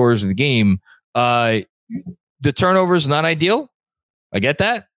leading scorers in the game. The turnovers, not ideal. I get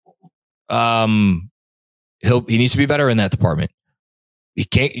that. He needs to be better in that department. You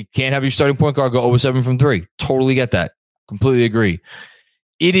can't have your starting point guard go 0-7 from 3. Totally get that. Completely agree.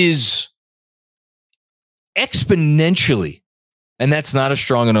 It is exponentially, and that's not a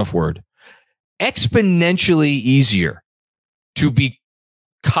strong enough word, exponentially easier to be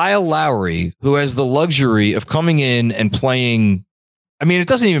Kyle Lowry, who has the luxury of coming in and playing. I mean, it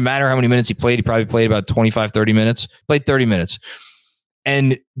doesn't even matter how many minutes he played. He probably played about 25, 30 minutes, played 30 minutes.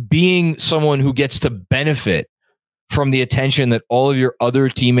 And being someone who gets to benefit from the attention that all of your other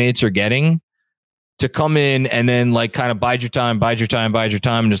teammates are getting, to come in and then like kind of bide your time.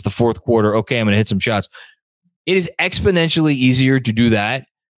 And it's the fourth quarter. Okay, I'm going to hit some shots. It is exponentially easier to do that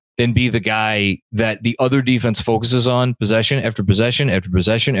than be the guy that the other defense focuses on possession after possession after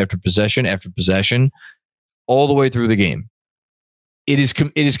possession after possession after possession all the way through the game. It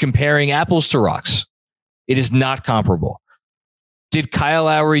is comparing apples to rocks. It is not comparable. Did Kyle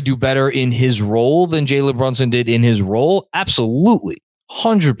Lowry do better in his role than Jalen Brunson did in his role? Absolutely.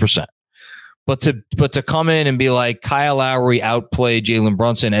 100%. But to come in and be like Kyle Lowry outplayed Jalen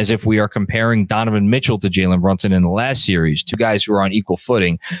Brunson as if we are comparing Donovan Mitchell to Jalen Brunson in the last series, two guys who are on equal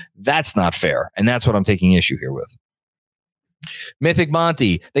footing, that's not fair. And that's what I'm taking issue here with. Mythic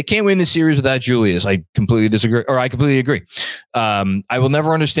Monty, they can't win the series without Julius. I completely disagree, or I completely agree. I will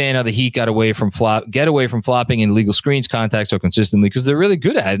never understand how the Heat get away from flopping in illegal screens contact so consistently, because they're really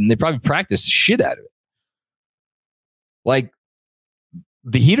good at it and they probably practice the shit out of it. Like,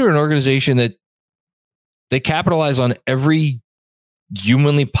 the Heat are an organization that they capitalize on every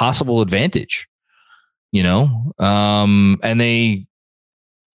humanly possible advantage, and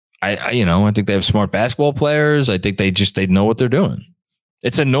I think they have smart basketball players. I think they know what they're doing.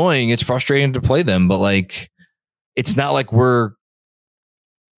 It's annoying. It's frustrating to play them, but like, it's not like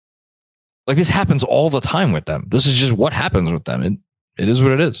this happens all the time with them. This is just what happens with them. It is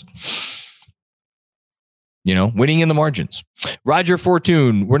what it is. Winning in the margins. Roger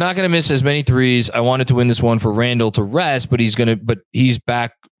Fortune, we're not going to miss as many threes. I wanted to win this one for Randall to rest, but he's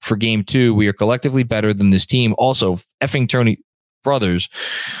back for game 2. We are collectively better than this team. Also, effing Tony brothers,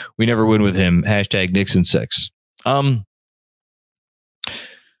 we never win with him. Hashtag Knicks in 6. I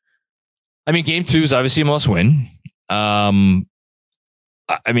mean, game 2 is obviously a must win. I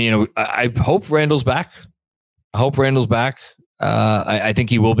hope Randall's back. I think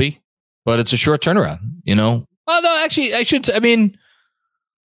he will be, but it's a short turnaround, Although actually, it's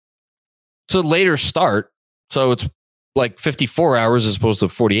a later start. So it's like 54 hours as opposed to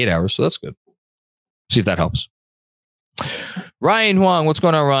 48 hours. So that's good. See if that helps. Ryan Huang, what's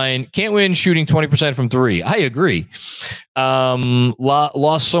going on, Ryan? Can't win shooting 20% from 3. I agree.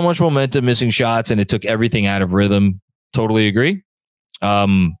 Lost so much momentum, missing shots, and it took everything out of rhythm. Totally agree.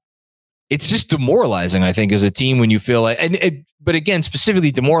 It's just demoralizing, I think, as a team when you feel like, but again,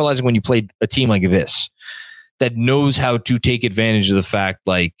 specifically demoralizing when you play a team like this that knows how to take advantage of the fact,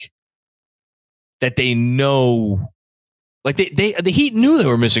 like, that they know. Like the Heat knew they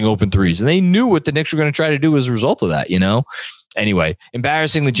were missing open threes, and they knew what the Knicks were going to try to do as a result of that, Anyway,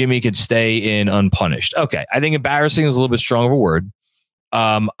 embarrassing that Jimmy could stay in unpunished. Okay, I think embarrassing is a little bit strong of a word.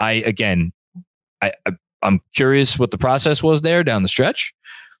 I'm curious what the process was there down the stretch.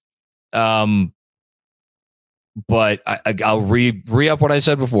 But I'll re-up what I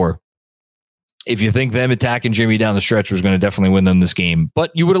said before. If you think them attacking Jimmy down the stretch was going to definitely win them this game,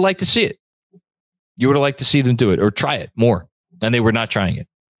 but you would have liked to see it. You would have liked to see them do it or try it more, and they were not trying it.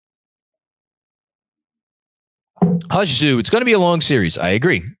 Hush Zoo, it's going to be a long series. I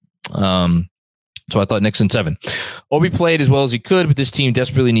agree. So I thought Knicks in 7. Obi played as well as he could, but this team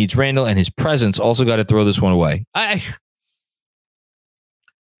desperately needs Randall, and his presence also got to throw this one away. I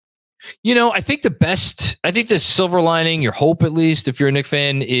think the silver lining, your hope at least, if you're a Knicks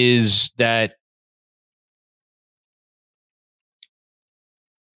fan, is that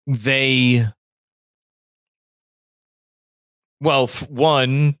they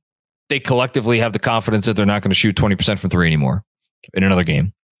collectively have the confidence that they're not going to shoot 20% from 3 anymore in another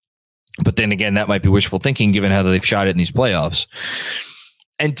game. But then again, that might be wishful thinking given how they've shot it in these playoffs.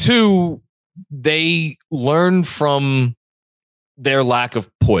 And 2, they learn from their lack of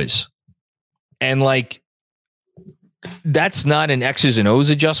poise. And like, that's not an X's and O's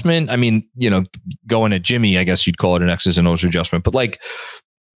adjustment. I mean, going at Jimmy, I guess you'd call it an X's and O's adjustment. But like,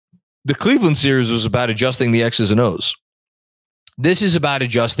 the Cleveland series was about adjusting the X's and O's. This is about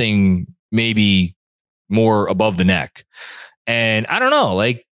adjusting maybe more above the neck. And I don't know,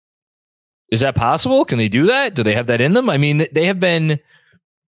 like, is that possible? Can they do that? Do they have that in them? I mean, they have been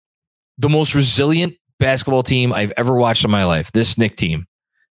the most resilient basketball team I've ever watched in my life. This Knicks team.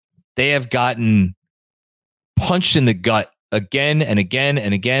 They have gotten punched in the gut again and again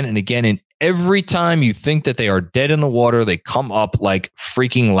and again and again. And every time you think that they are dead in the water, they come up like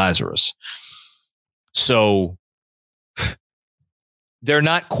freaking Lazarus. So they're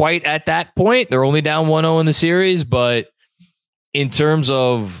not quite at that point. They're only down 1-0 in the series. But in terms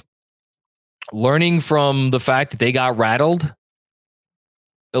of learning from the fact that they got rattled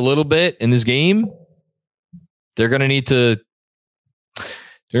a little bit in this game, they're going to need to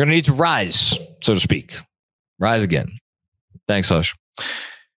rise, so to speak. Rise again. Thanks, Hush.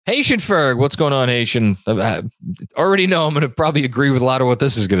 Haitian Ferg, what's going on, Haitian? I already know I'm going to probably agree with a lot of what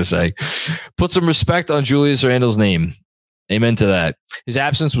this is going to say. Put some respect on Julius Randle's name. Amen to that. His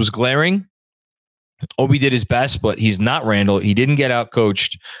absence was glaring. Obi did his best, but he's not Randle. He didn't get out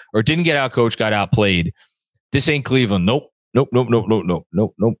coached, got outplayed. This ain't Cleveland. Nope. It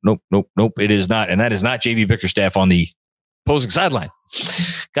is not. And that is not JB Bickerstaff on the opposing sideline.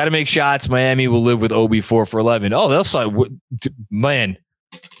 Got to make shots. Miami will live with Obi 4 for 11. Oh, they'll say, man,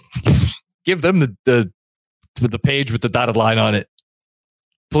 give them the page with the dotted line on it.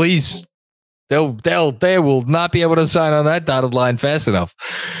 Please. They will not be able to sign on that dotted line fast enough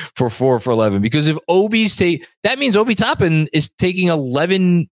for 4 for 11. Because if that means Obi Toppin is taking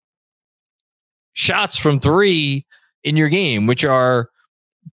 11 shots from 3 in your game, which are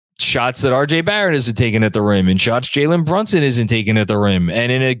shots that RJ Barrett isn't taking at the rim and shots Jalen Brunson isn't taking at the rim. And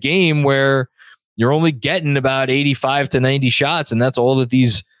in a game where you're only getting about 85 to 90 shots, and that's all that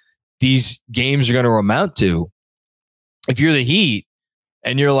these games are going to amount to. If you're the Heat,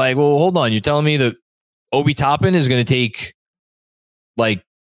 and you're like, well, hold on. You're telling me that Obi Toppin is going to take like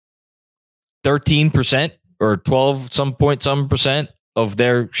 13% or 12% of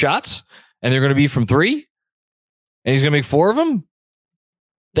their shots, and they're going to be from 3, and he's going to make 4 of them?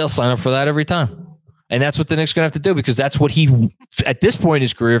 They'll sign up for that every time. And that's what the Knicks are going to have to do, because that's what he, at this point in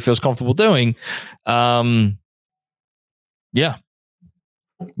his career, feels comfortable doing. Yeah.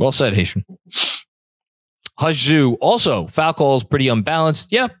 Well said, Haitian. Haju, also, foul calls pretty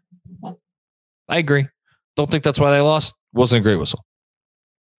unbalanced. Yeah, I agree. Don't think that's why they lost. Wasn't a great whistle.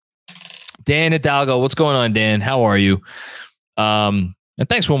 Dan Hidalgo, what's going on, Dan? How are you? And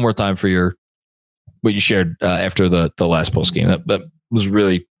thanks one more time for what you shared after the last post game. That was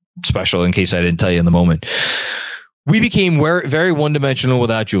really special, in case I didn't tell you in the moment. We became very one-dimensional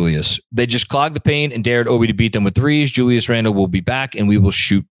without Julius. They just clogged the paint and dared Obi to beat them with threes. Julius Randle will be back, and we will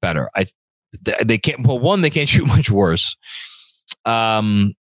shoot better. They can't. Well, one, they can't shoot much worse.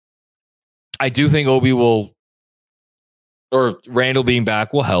 I do think Obi or Randle being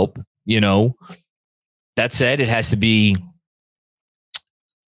back will help. That said, it has to be,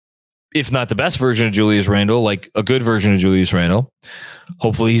 if not the best version of Julius Randle, like a good version of Julius Randle.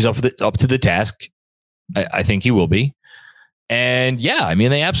 Hopefully, he's up to the task. I think he will be. And yeah, I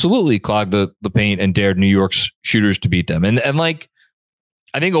mean, they absolutely clogged the paint and dared New York's shooters to beat them. And like,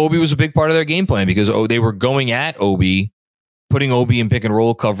 I think Obi was a big part of their game plan, because they were going at Obi, putting Obi in pick and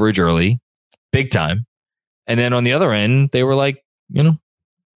roll coverage early, big time. And then on the other end, they were like,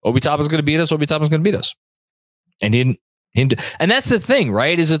 Obi Toppin's going to beat us. Obi Toppin's going to beat us. And he didn't. And that's the thing,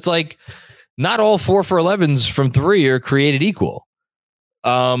 right? Is it's like not all 4 for 11s from 3 are created equal.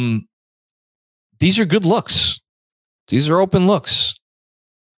 These are good looks. These are open looks.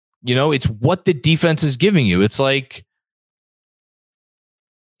 It's what the defense is giving you. It's like,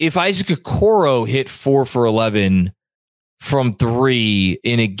 if Isaac Okoro hit 4 for 11 from 3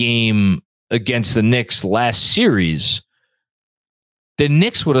 in a game against the Knicks last series, the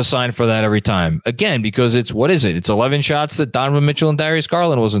Knicks would have signed for that every time. Again, because it's 11 shots that Donovan Mitchell and Darius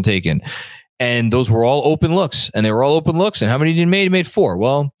Garland wasn't taking. And those were all open looks. And they were all open looks. And how many did he make? He made 4.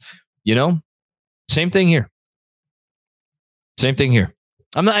 Well, same thing here. Same thing here.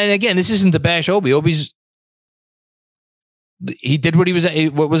 I'm not, and again, this isn't to bash Obi. He did what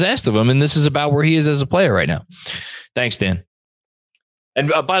was asked of him, and this is about where he is as a player right now. Thanks, Dan.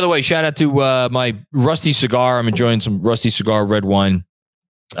 And by the way, shout out to my Rusty Cigar. I'm enjoying some Rusty Cigar red wine,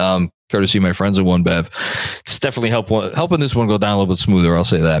 courtesy of my friends at One Bev. It's definitely helping this one go down a little bit smoother. I'll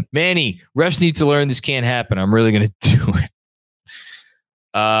say that. Manny, refs need to learn this can't happen. I'm really going to do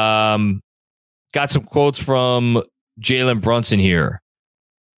it. Got some quotes from Jalen Brunson here.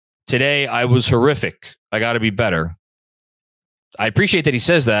 Today, I was horrific. I got to be better. I appreciate that he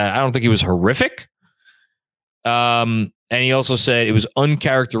says that. I don't think he was horrific. And he also said it was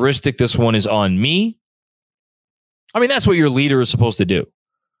uncharacteristic. This one is on me. I mean, that's what your leader is supposed to do.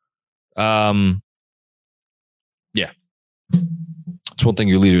 Yeah. That's one thing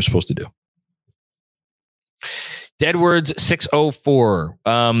your leader is supposed to do. Deadwords 604.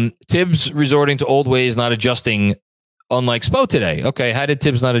 Tibbs resorting to old ways, not adjusting, unlike Spo today. Okay, how did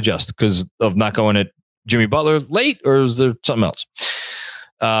Tibbs not adjust? Because of not going at Jimmy Butler late, or is there something else?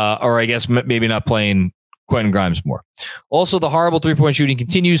 Or I guess maybe not playing Quentin Grimes more. Also, the horrible three-point shooting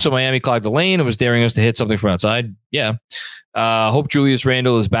continues, so Miami clogged the lane and was daring us to hit something from outside. Yeah. Hope Julius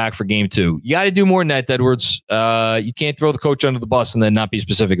Randle is back for game 2. You got to do more than that, Edwards. You can't throw the coach under the bus and then not be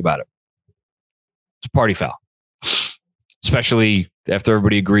specific about it. It's a party foul. Especially after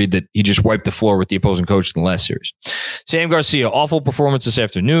everybody agreed that he just wiped the floor with the opposing coach in the last series. Sam Garcia, awful performance this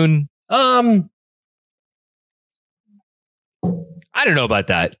afternoon. I don't know about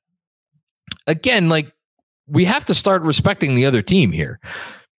that. Again, like, we have to start respecting the other team here.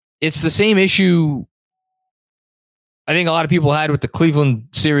 It's the same issue I think a lot of people had with the Cleveland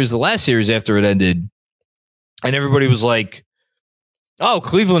series, the last series after it ended. And everybody was like, oh,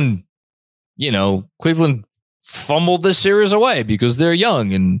 Cleveland fumbled this series away because they're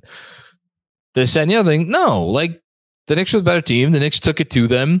young and this and the other thing. No, like, the Knicks were the better team. The Knicks took it to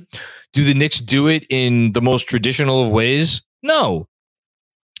them. Do the Knicks do it in the most traditional of ways? No.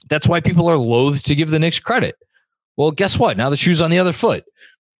 That's why people are loath to give the Knicks credit. Well, guess what? Now the shoe's on the other foot.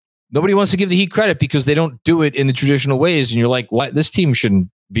 Nobody wants to give the Heat credit because they don't do it in the traditional ways. And you're like, what? This team shouldn't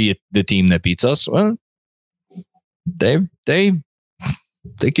be the team that beats us. Well, they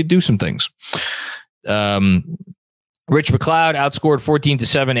could do some things. Rich McLeod outscored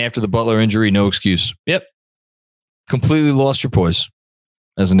 14-7 after the Butler injury. No excuse. Yep. Completely lost your poise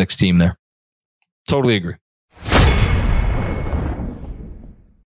as a Knicks team there. Totally agree.